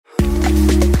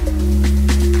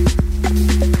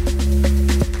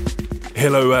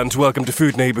Hello and welcome to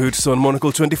Food Neighborhoods on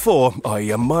Monocle 24. I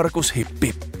am Markus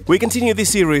Hippi. We continue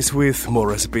this series with more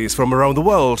recipes from around the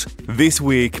world. This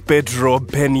week, Pedro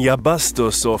Peña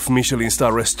Bastos of Michelin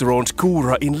star restaurant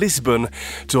Cura in Lisbon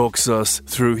talks us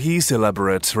through his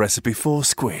elaborate recipe for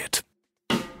squid.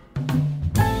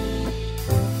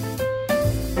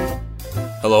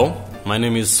 Hello, my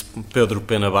name is Pedro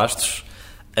Peña Bastos,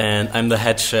 and I'm the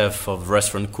head chef of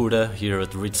restaurant Cura here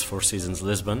at Ritz Four Seasons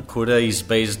Lisbon. Cura is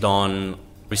based on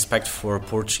respect for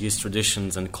Portuguese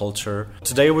traditions and culture.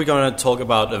 Today we're going to talk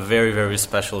about a very, very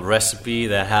special recipe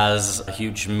that has a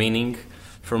huge meaning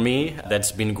for me,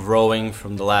 that's been growing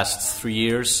from the last 3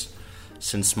 years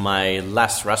since my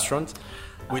last restaurant,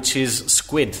 which is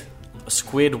squid.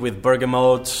 Squid with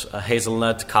bergamot,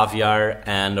 hazelnut, caviar,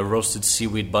 and a roasted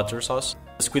seaweed butter sauce.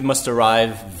 The squid must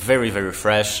arrive very, very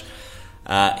fresh.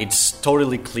 It's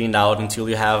totally cleaned out until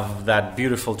you have that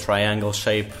beautiful triangle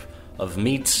shape of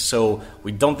meat. So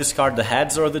we don't discard the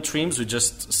heads or the trims, we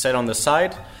just set on the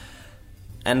side.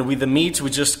 And with the meat,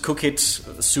 we just cook it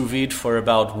sous vide for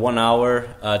about 1 hour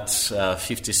at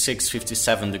 56,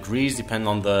 57 degrees, depending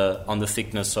on the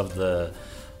thickness of the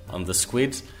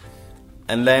squid.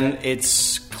 And then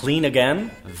it's clean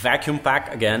again, vacuum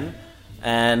pack again,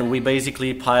 and we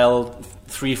basically pile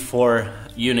 3-4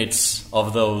 units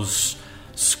of those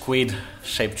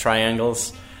squid-shaped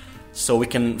triangles, so we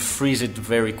can freeze it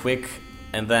very quick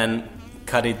and then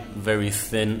cut it very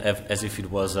thin as if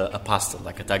it was a pasta,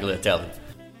 like a tagliatelle.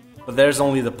 But there's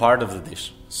only the part of the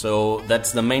dish. So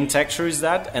that's the main texture is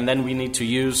that, and then we need to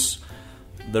use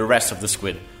the rest of the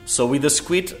squid. So with the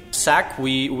squid sack,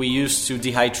 we used to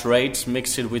dehydrate,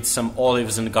 mix it with some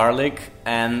olives and garlic,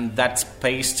 and that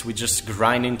paste we just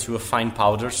grind into a fine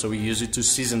powder. So we use it to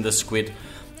season the squid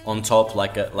on top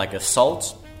like a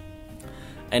salt.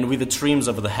 And with the trims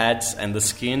of the heads and the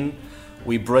skin,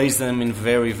 we braise them in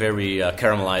very, very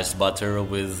caramelized butter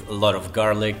with a lot of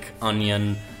garlic,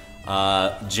 onion,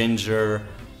 ginger,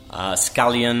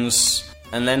 scallions.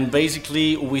 And then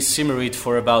basically we simmer it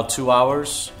for about 2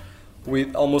 hours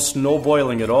with almost no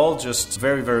boiling at all, just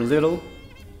very, very little.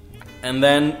 And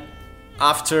then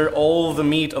after all the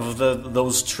meat of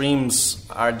those trims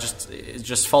are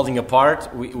just falling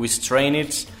apart, we strain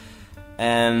it,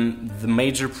 and the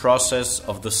major process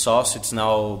of the sauce, it's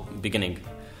now beginning.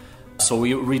 So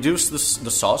we reduce the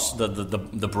sauce,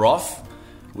 the broth.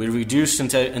 We reduce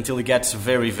until it gets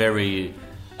very, very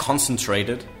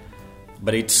concentrated.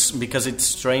 But because it's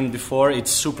strained before,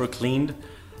 it's super cleaned.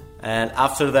 And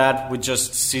after that, we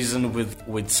just season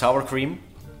with sour cream.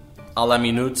 A la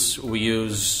minute, we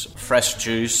use fresh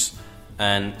juice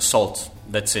and salt.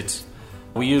 That's it.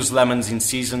 We use lemons in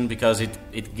season because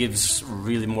it gives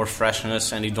really more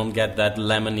freshness and you don't get that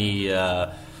lemony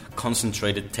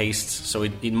concentrated taste. So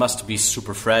it must be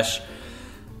super fresh.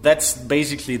 That's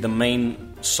basically the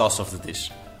main sauce of the dish.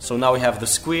 So now we have the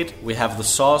squid, we have the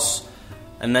sauce,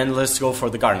 and then let's go for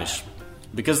the garnish.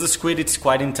 Because the squid, it's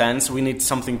quite intense, we need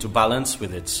something to balance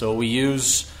with it. So we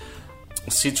use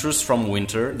citrus from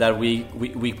winter that we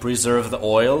preserve the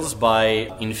oils by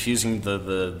infusing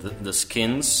the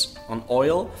skins on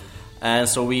oil. And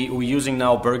so we're using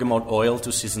now bergamot oil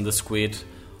to season the squid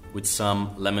with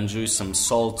some lemon juice, some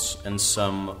salt, and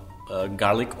some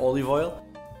garlic olive oil.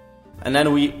 And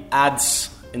then we add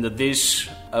in the dish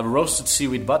a roasted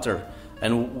seaweed butter.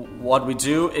 And what we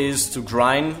do is to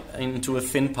grind into a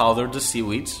thin powder the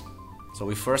seaweeds. So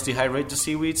we first dehydrate the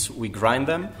seaweeds, we grind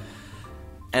them,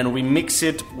 and we mix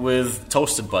it with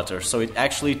toasted butter. So it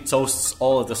actually toasts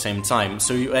all at the same time.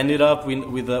 So you ended up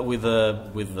with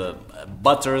a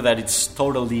butter that it's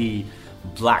totally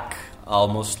black,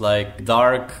 almost like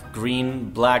dark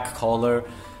green, black color,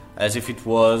 as if it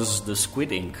was the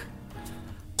squid ink.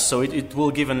 So it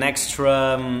will give an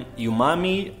extra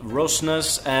umami,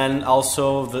 roastness, and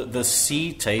also the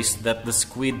sea taste that the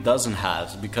squid doesn't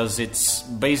have, because it's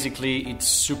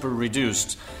super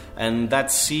reduced. And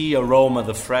that sea aroma,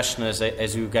 the freshness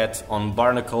as you get on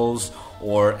barnacles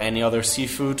or any other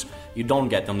seafood, you don't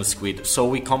get on the squid. So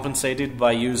we compensate it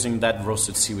by using that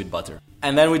roasted seaweed butter.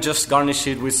 And then we just garnish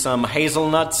it with some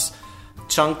hazelnuts,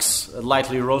 chunks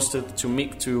lightly roasted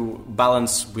to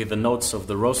balance with the notes of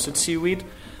the roasted seaweed.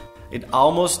 It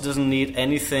almost doesn't need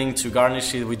anything to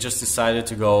garnish it. We just decided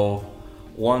to go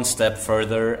one step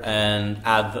further and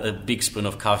add a big spoon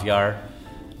of caviar.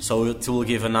 So it will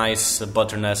give a nice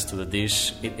butterness to the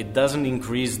dish. It doesn't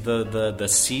increase the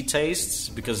sea tastes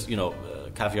because,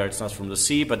 caviar, it's not from the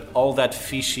sea, but all that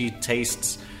fishy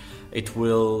tastes, it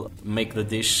will make the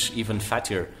dish even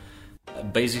fattier.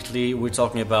 Basically, we're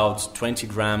talking about 20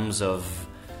 grams of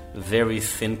very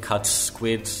thin cut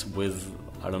squid with,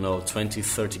 20,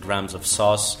 30 grams of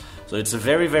sauce. So it's a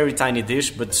very, very tiny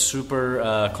dish, but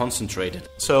super concentrated.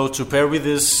 So to pair with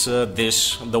this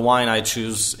dish, the wine I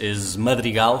choose is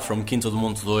Madrigal from Quinta do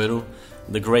Monte Douro.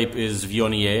 The grape is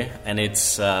Viognier, and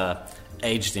it's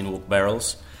aged in oak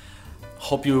barrels.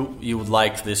 Hope you would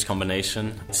like this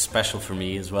combination. It's special for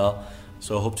me as well.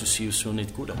 So I hope to see you soon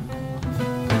at Cura.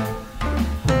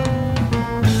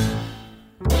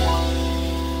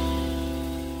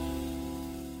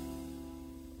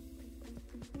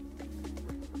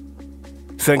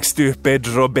 Thanks to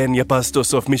Pedro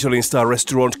Benjapastos of Michelin star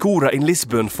restaurant Cura in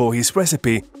Lisbon for his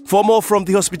recipe. For more from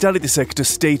the hospitality sector,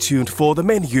 stay tuned for The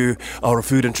Menu, our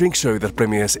food and drink show that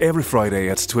premieres every Friday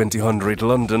at 2000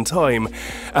 London time.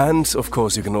 And, of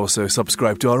course, you can also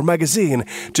subscribe to our magazine.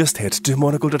 Just head to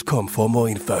monocle.com for more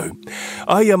info.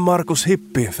 I am Markus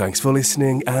Hippi. Thanks for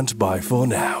listening and bye for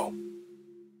now.